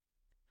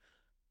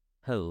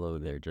Hello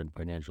there, Gen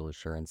Financial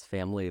Assurance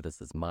family. This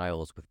is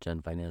Miles with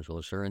Gen Financial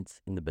Assurance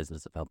in the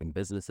business of helping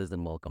businesses,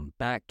 and welcome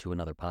back to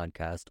another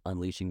podcast,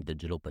 Unleashing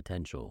Digital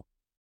Potential.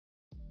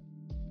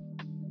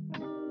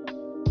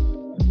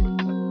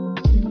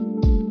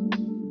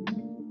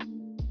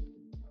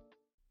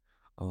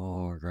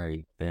 All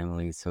right,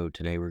 family. So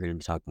today we're going to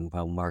be talking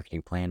about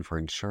marketing plan for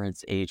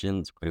insurance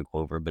agents. We're going to go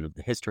over a bit of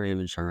the history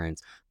of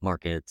insurance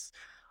markets,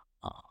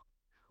 uh,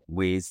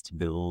 ways to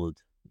build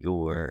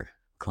your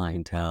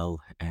clientele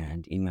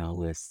and email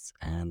lists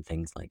and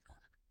things like that.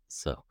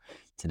 So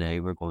today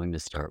we're going to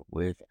start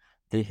with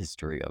the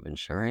history of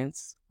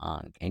insurance.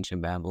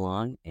 Ancient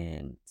Babylon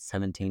in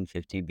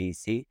 1750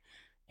 BC.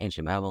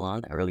 Ancient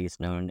Babylon, the earliest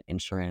known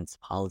insurance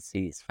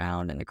policy, is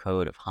found in the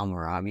Code of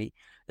Hammurabi.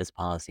 This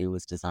policy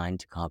was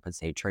designed to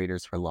compensate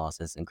traders for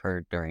losses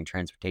incurred during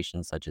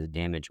transportation, such as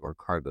damage or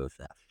cargo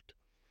theft.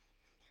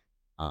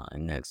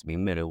 Next, be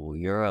medieval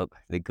Europe.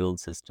 The guild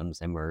systems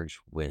emerged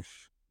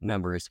with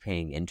members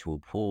paying into a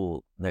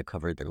pool that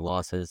covered their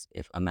losses.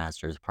 If a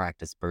master's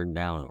practice burned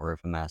down, or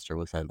if a master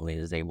was suddenly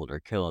disabled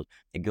or killed,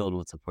 the guild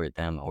would support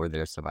them or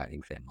their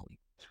surviving family.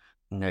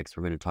 Next,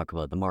 we're going to talk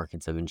about the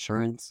markets of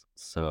insurance.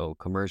 So,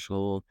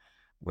 commercial,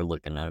 we're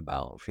looking at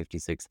about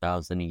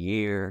 56,000 a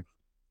year,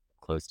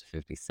 close to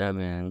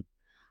 57.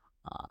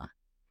 Uh,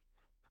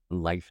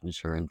 Life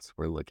insurance,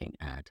 we're looking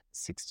at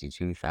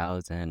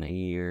 62,000 a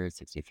year,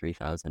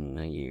 63,000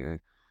 a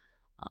year.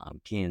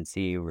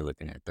 PNC, we're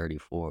looking at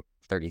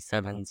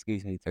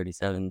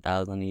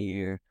 37,000 a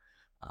year.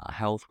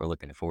 Health, we're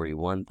looking at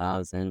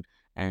 41,000,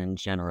 and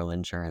general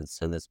insurance,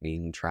 so this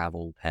being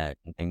travel, pet,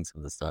 and things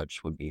of the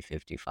such, would be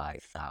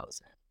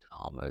 55,000,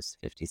 almost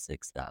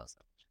 56,000.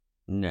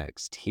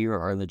 Next, here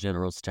are the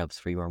general steps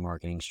for your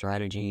marketing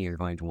strategy. You're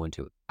going to want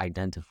to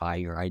identify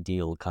your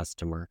ideal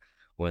customer,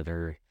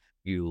 whether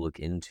you look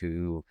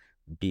into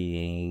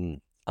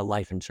being a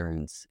life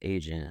insurance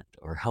agent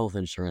or health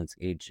insurance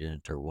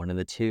agent, or one of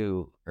the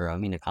two, or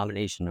a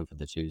combination of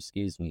the two,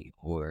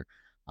 or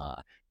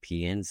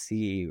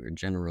PNC or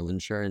general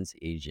insurance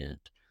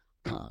agent.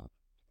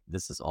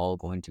 This is all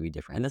going to be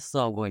different, and this is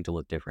all going to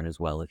look different as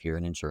well if you're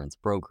an insurance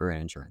broker,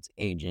 an insurance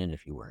agent,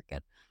 if you work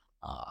at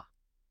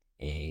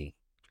a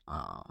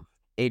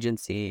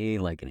agency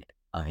like an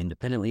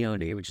independently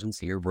owned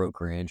agency or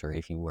brokerage, or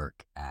if you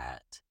work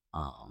at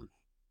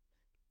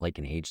like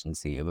an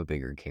agency of a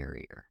bigger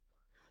carrier.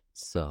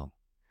 So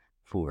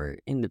for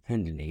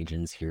independent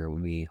agents, here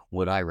would be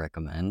what I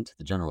recommend.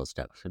 The general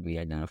steps would be: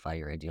 identify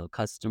your ideal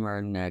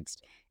customer.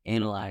 Next,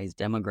 analyze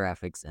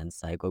demographics and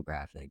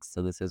psychographics.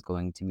 So this is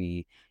going to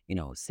be,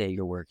 say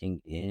you're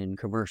working in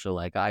commercial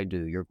like I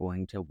do, you're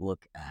going to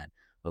look at,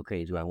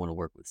 okay, do I want to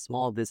work with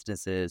small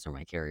businesses, or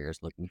my carrier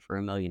is looking for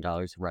 $1 million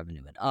of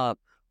revenue and up?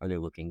 Are they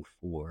looking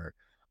for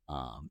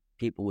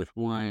people with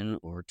one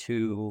or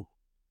two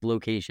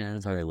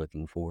locations? Are they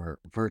looking for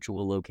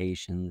virtual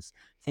locations?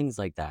 Things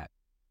like that.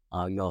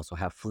 You also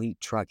have fleet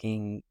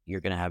trucking.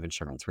 You're going to have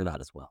insurance for that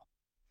as well.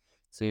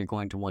 So you're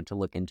going to want to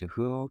look into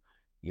who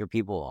your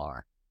people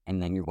are, and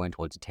then you're going to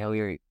want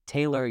to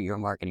tailor your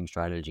marketing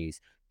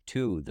strategies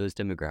to those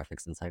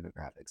demographics and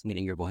psychographics,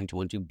 meaning you're going to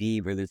want to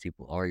be where those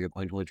people are. You're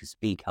going to want to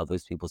speak how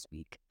those people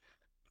speak.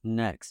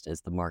 Next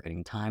is the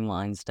marketing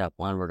timeline. Step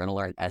one, we're going to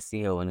learn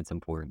SEO and its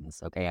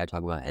importance. Okay, I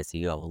talk about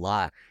SEO a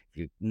lot. If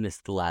you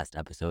missed the last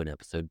episode,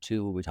 episode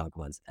 2, we talk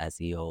about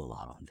SEO a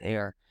lot on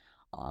there.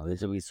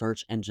 This will be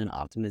search engine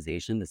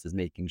optimization. This is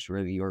making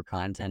sure that your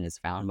content is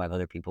found by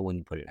other people when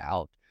you put it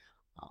out.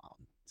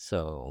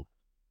 So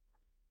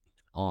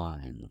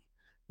on,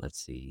 let's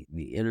see,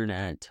 the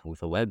internet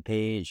with a web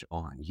page,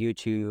 on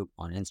YouTube,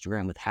 on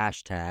Instagram with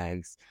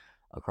hashtags,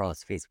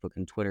 across Facebook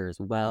and Twitter as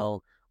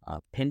well.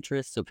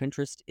 Pinterest. So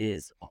Pinterest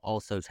is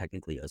also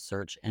technically a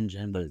search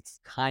engine, but it's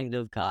kind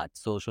of got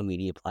social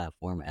media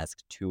platform-esque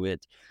to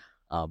it.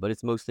 But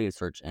it's mostly a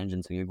search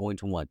engine, so you're going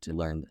to want to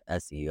learn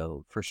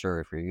SEO for sure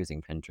if you're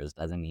using Pinterest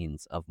as a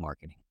means of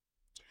marketing.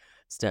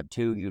 Step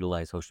 2,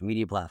 utilize social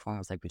media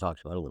platforms like we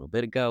talked about a little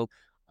bit ago.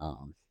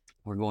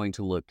 We're going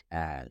to look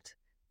at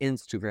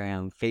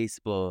Instagram,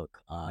 Facebook.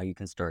 You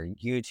can start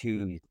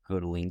YouTube. You can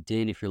go to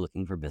LinkedIn if you're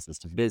looking for business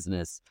to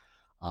business.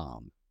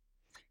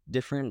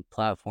 Different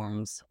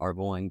platforms are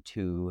going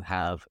to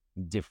have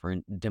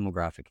different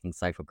demographic and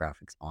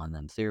psychographics on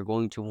them. So you're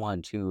going to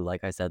want to,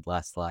 like I said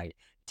last slide,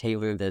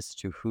 tailor this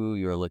to who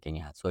you're looking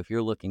at. So if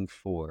you're looking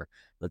for,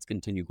 let's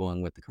continue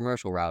going with the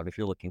commercial route. If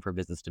you're looking for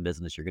business to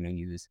business, you're going to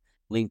use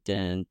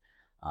LinkedIn,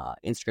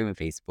 Instagram, and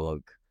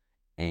Facebook.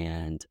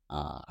 And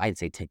I'd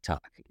say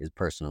TikTok is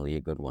personally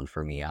a good one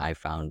for me. I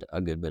found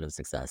a good bit of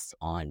success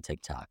on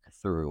TikTok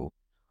through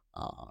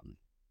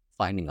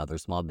finding other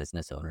small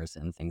business owners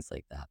and things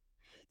like that.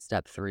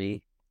 Step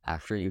 3,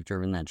 after you've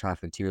driven that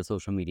traffic to your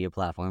social media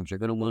platforms, you're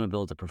going to want to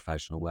build a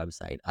professional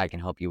website. I can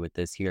help you with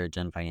this here at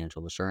Gen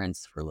Financial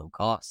Assurance for low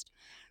cost,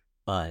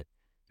 but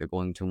you're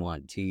going to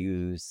want to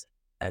use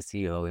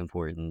SEO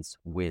importance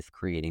with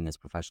creating this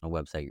professional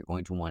website. You're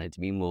going to want it to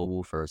be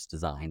mobile first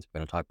designs. We're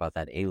going to talk about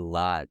that a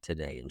lot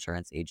today.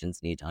 Insurance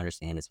agents need to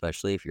understand,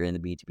 especially if you're in the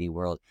B2B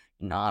world,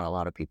 not a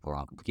lot of people are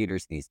on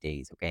computers these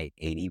days. Okay.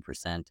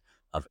 80%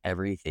 of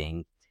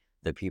everything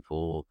that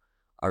people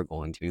are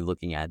going to be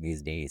looking at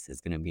these days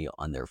is going to be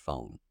on their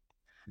phone.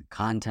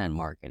 Content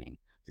marketing.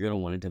 You're going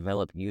to want to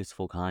develop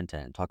useful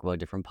content, talk about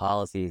different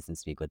policies, and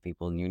speak with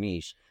people in your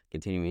niche.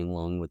 Continuing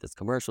along with this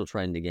commercial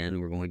trend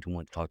again, we're going to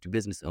want to talk to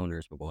business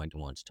owners. We're going to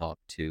want to talk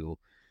to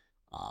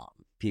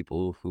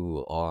people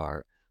who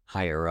are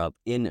higher up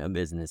in a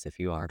business if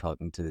you are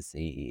talking to the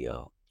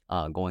CEO.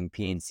 Going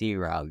P&C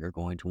route, you're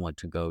going to want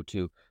to go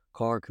to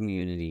car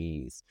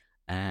communities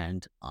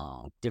and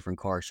different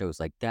car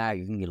shows like that.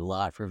 You can get a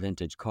lot for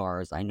vintage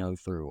cars. I know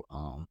through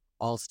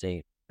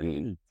Allstate,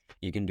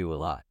 you can do a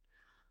lot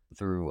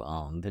through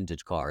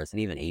vintage cars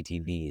and even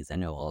ATVs. I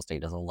know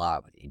Allstate does a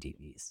lot with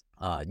ATVs.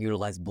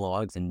 Utilize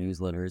blogs and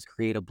newsletters.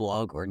 Create a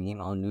blog or an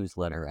email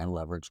newsletter and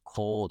leverage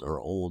cold or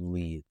old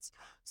leads.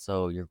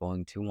 So you're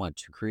going to want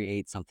to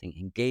create something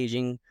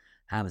engaging,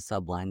 have a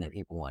subline that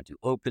people want to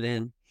open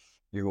in.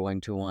 You're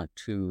going to want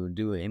to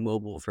do a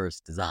mobile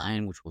first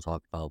design, which we'll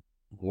talk about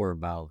more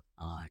about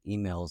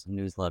emails and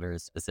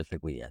newsletters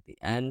specifically at the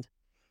end.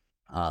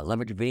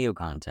 Leverage video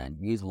content.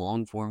 Use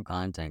long form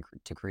content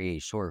to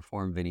create short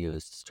form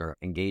videos to start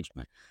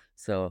engagement.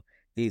 So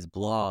these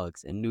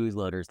blogs and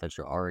newsletters that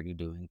you're already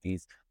doing,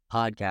 these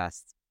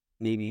podcasts,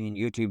 maybe even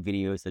YouTube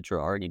videos that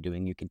you're already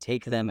doing, you can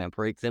take them and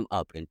break them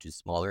up into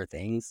smaller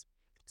things.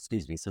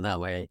 Excuse me. So that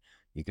way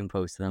you can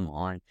post them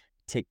on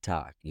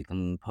TikTok. You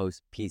can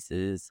post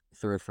pieces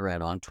through a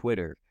thread on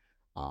Twitter.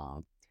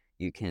 Um,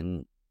 you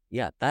can,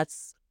 yeah,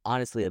 that's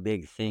honestly a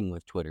big thing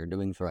with Twitter,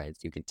 doing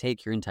threads. You can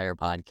take your entire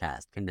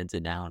podcast, condense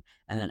it down,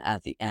 and then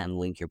at the end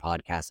link your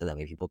podcast so that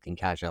way people can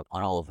catch up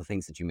on all of the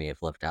things that you may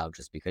have left out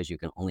just because you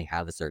can only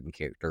have a certain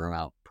character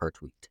amount per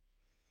tweet.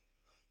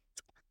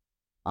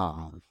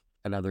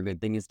 Another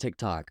good thing is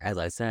TikTok. As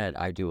I said,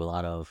 I do a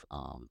lot of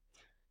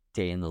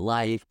day in the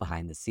life,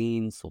 behind the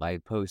scenes, so I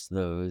post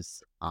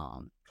those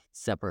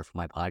separate from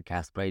my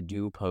podcast, but I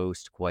do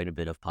post quite a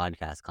bit of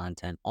podcast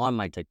content on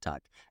my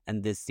TikTok,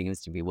 and this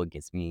seems to be what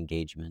gets me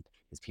engagement,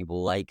 is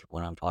people like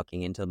when I'm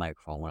talking into the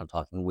microphone, when I'm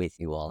talking with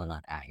you all and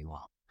not at you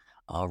all.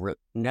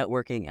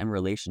 Networking and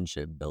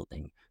relationship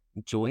building.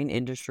 Join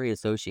industry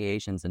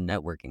associations and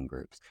networking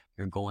groups.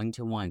 You're going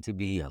to want to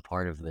be a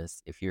part of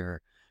this if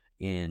you're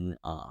in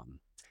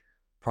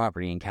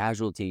property and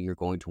casualty. You're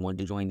going to want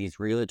to join these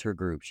realtor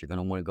groups. You're going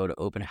to want to go to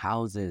open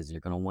houses.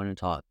 You're going to want to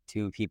talk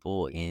to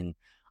people in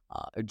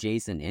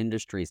adjacent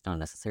industries, not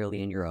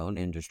necessarily in your own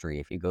industry.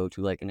 If you go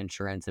to like an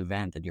insurance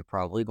event, then you're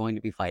probably going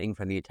to be fighting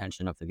for the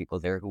attention of the people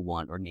there who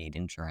want or need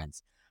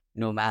insurance.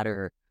 No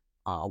matter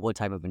what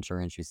type of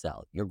insurance you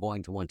sell, you're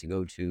going to want to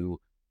go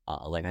to,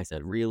 like I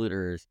said,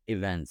 realtors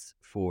events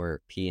for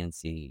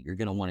P&C. You're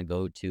going to want to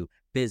go to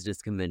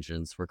business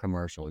conventions for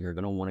commercial. You're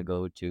going to want to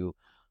go to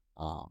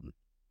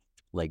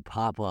like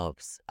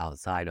pop-ups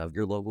outside of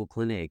your local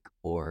clinic,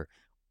 or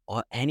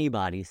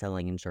anybody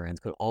selling insurance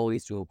could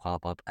always do a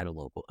pop-up at a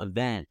local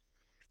event.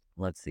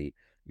 Let's see,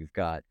 you've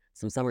got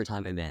some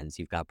summertime events,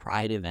 you've got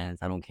pride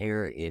events. I don't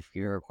care if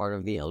you're a part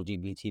of the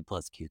LGBT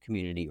plus Q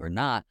community or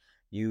not,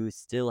 you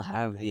still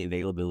have the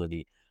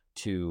availability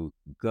to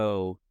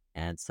go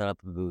and set up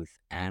a booth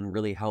and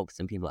really help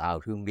some people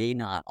out who may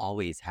not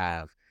always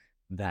have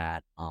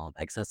that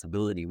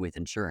accessibility with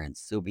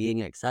insurance. So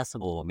being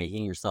accessible,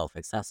 making yourself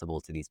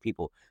accessible to these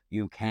people,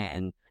 you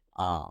can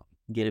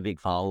get a big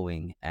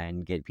following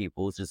and get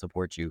people to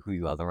support you who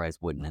you otherwise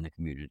wouldn't in the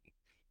community.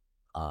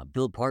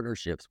 Build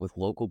partnerships with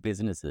local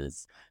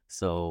businesses.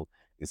 So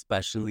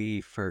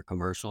especially for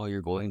commercial,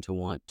 you're going to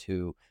want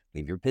to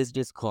leave your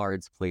business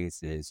cards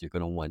places. You're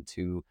going to want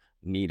to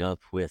meet up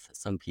with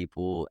some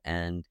people,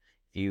 and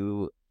if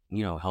you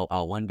know, help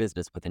out one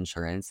business with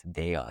insurance,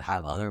 they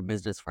have other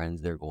business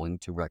friends. They're going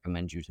to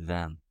recommend you to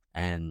them.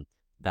 And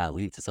that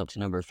leads us up to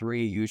number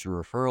 3, use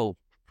your referral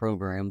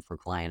program for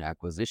client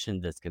acquisition.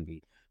 This can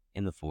be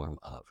in the form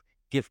of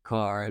gift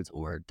cards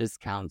or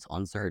discounts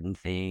on certain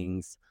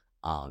things.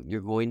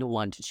 You're going to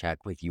want to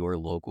check with your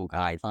local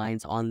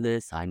guidelines on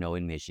this. I know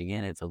in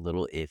Michigan, it's a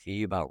little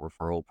iffy about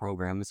referral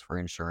programs for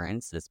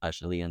insurance,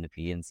 especially in the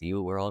P&C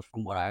world,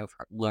 from what I've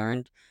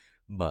learned.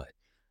 But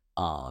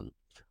um,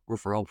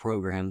 referral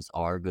programs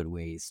are good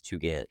ways to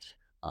get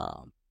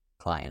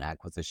client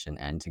acquisition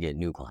and to get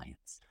new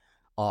clients.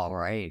 All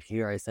right,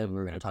 here I said we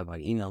were going to talk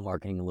about email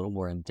marketing a little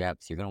more in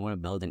depth. You're going to want to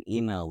build an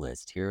email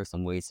list. Here are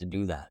some ways to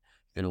do that.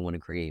 You're going to want to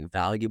create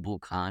valuable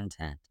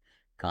content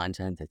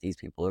that these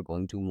people are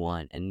going to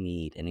want and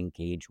need and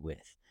engage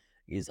with.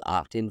 Use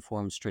opt-in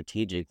forms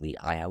strategically.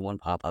 I have one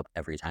pop up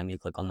every time you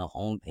click on the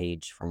home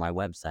page for my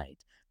website.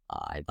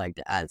 I'd like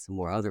to add some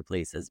more other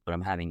places, but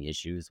I'm having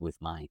issues with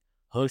my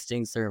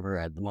hosting server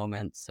at the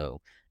moment,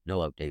 so no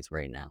updates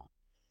right now.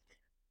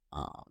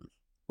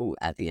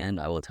 At the end,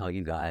 I will tell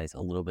you guys a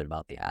little bit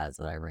about the ads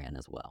that I ran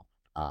as well.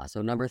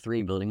 So number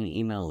three, building an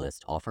email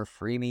list. Offer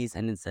freebies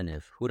and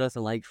incentive. Who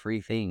doesn't like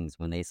free things?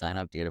 When they sign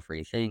up to get a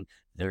free thing,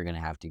 they're gonna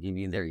have to give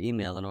you their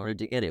email in order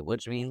to get it,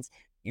 which means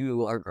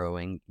you are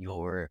growing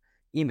your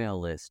email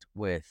list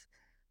with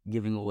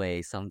giving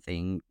away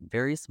something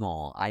very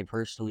small. I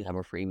personally have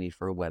a freebie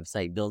for a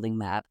website building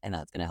map, and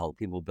that's gonna help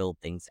people build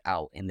things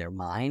out in their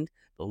mind.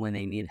 But when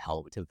they need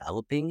help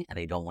developing and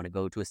they don't want to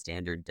go to a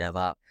standard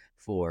DevOps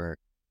for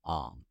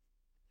um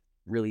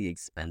really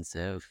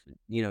expensive,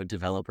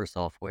 developer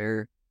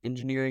software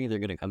engineering, they're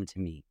going to come to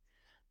me.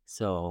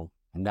 So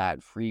that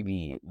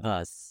freebie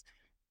thus,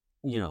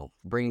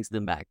 brings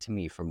them back to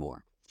me for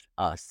more.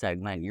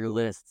 Segment your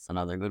lists.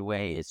 Another good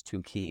way is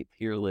to keep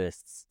your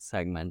lists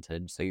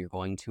segmented. So you're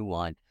going to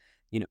want,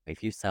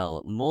 if you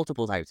sell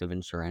multiple types of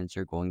insurance,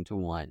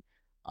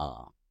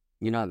 uh,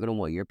 you're not going to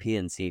want your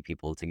PNC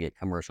people to get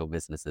commercial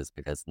businesses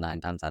because 9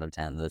 times out of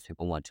 10, those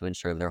people want to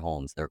insure their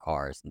homes, their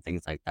cars, and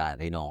things like that.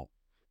 They don't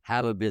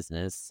have a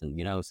business,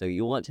 and so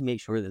you want to make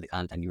sure that the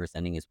content you are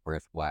sending is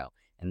worthwhile,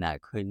 and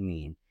that could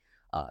mean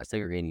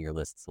segregating your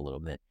lists a little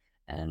bit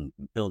and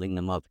building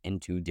them up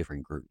into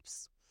different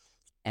groups.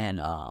 And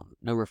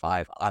number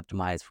five,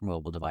 optimize for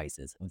mobile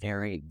devices.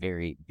 Very,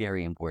 very,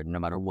 very important. No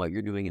matter what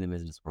you're doing in the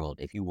business world,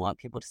 if you want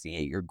people to see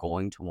it, you're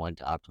going to want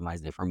to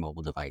optimize it for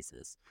mobile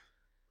devices.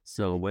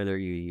 So whether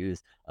you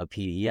use a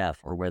PDF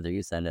or whether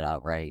you send it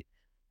out right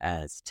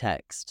as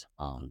text,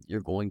 you're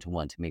going to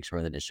want to make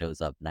sure that it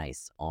shows up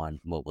nice on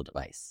mobile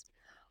device.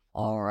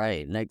 All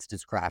right, next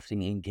is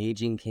crafting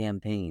engaging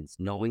campaigns.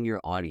 Knowing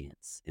your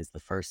audience is the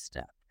first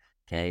step.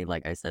 Okay,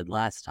 like I said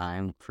last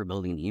time, for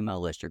building an email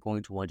list, you're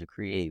going to want to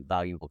create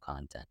valuable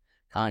content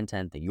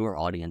that your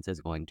audience is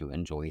going to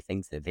enjoy,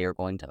 things that they're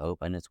going to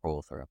open and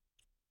scroll through.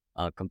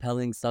 A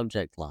compelling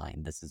subject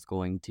line. This is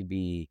going to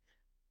be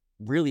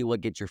really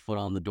what gets your foot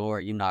on the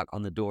door. You knock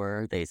on the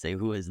door, they say,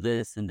 "Who is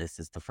this?" And this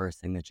is the first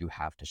thing that you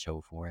have to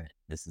show for it.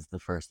 This is the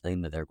first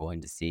thing that they're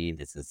going to see.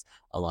 This is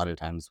a lot of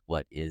times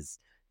what is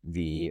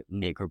the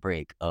make or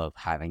break of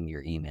having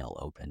your email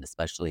open,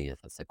 especially if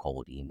it's a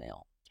cold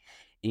email.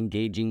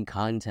 Engaging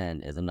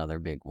content is another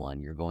big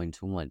one. You're going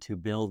to want to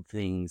build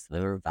things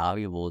that are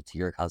valuable to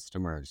your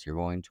customers. You're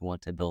going to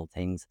want to build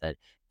things that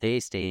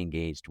they stay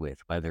engaged with,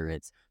 whether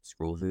it's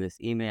scroll through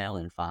this email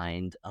and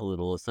find a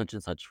little such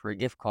and such for a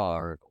gift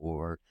card,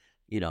 or,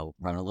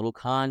 run a little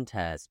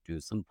contest, do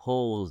some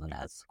polls and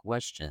ask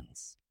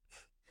questions.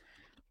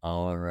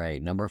 All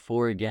right. Number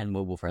four, again,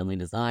 mobile friendly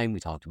design. We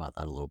talked about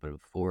that a little bit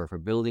before. For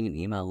building an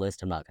email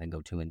list, I'm not going to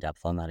go too in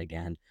depth on that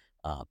again.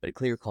 But a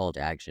clear call to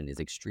action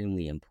is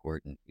extremely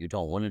important. You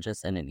don't want to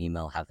just send an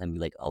email, have them be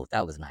like, "Oh,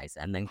 that was nice,"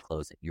 and then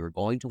close it. You're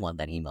going to want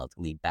that email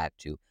to lead back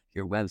to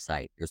your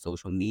website, your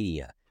social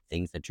media,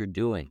 things that you're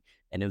doing,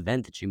 an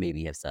event that you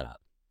maybe have set up.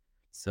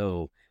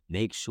 So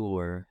make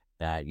sure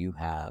that you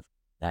have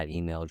that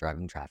email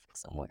driving traffic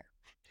somewhere.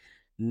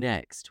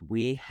 Next,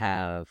 we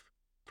have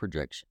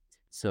projections.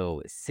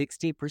 So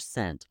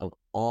 60% of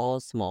all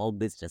small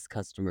business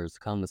customers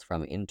comes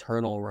from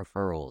internal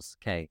referrals.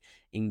 Okay.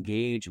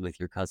 Engage with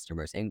your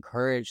customers,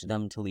 encourage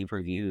them to leave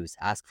reviews,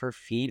 ask for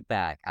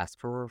feedback, ask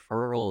for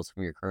referrals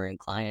from your current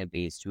client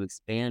base to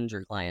expand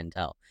your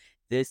clientele.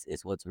 This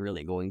is what's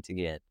really going to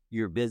get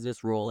your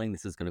business rolling.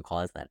 This is going to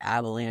cause that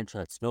avalanche,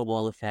 that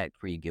snowball effect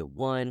where you get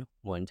one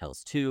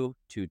tells two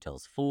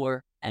tells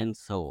four, and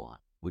so on,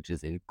 which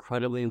is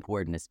incredibly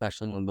important,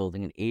 especially when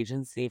building an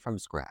agency from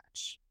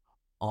scratch.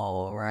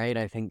 All right,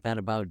 I think that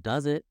about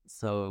does it.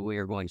 So we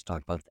are going to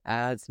talk about the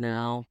ads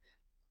now.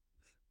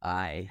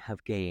 I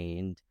have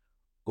gained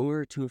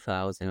over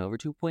 2,000, over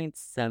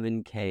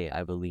 2.7K,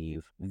 I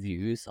believe,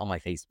 views on my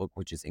Facebook,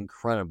 which is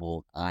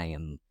incredible. I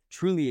am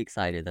truly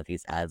excited that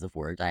these ads have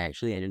worked. I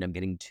actually ended up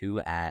getting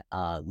two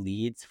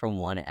leads from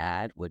one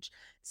ad, which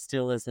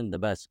still isn't the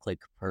best click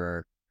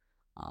per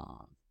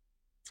uh,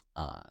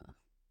 uh,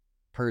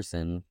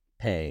 person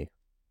pay,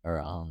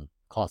 or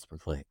cost per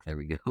click. There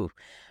we go.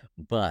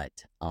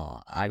 But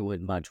I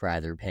would much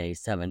rather pay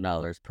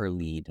 $7 per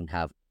lead and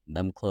have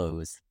them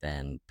close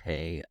than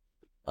pay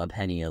a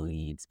penny a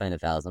lead, spend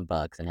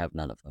 $1,000 and have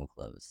none of them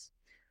close.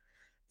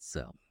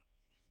 So,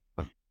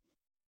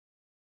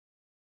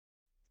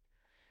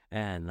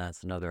 and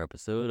that's another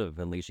episode of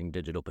Unleashing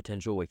Digital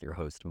Potential with your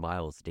host,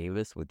 Miles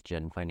Davis with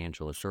Gen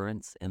Financial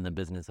Assurance, in the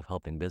business of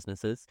helping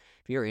businesses.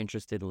 If you're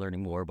interested in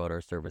learning more about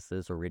our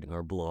services or reading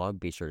our blog,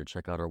 be sure to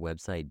check out our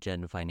website,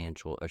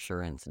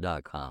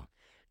 genfinancialassurance.com.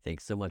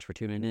 Thanks so much for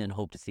tuning in.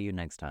 Hope to see you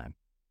next time.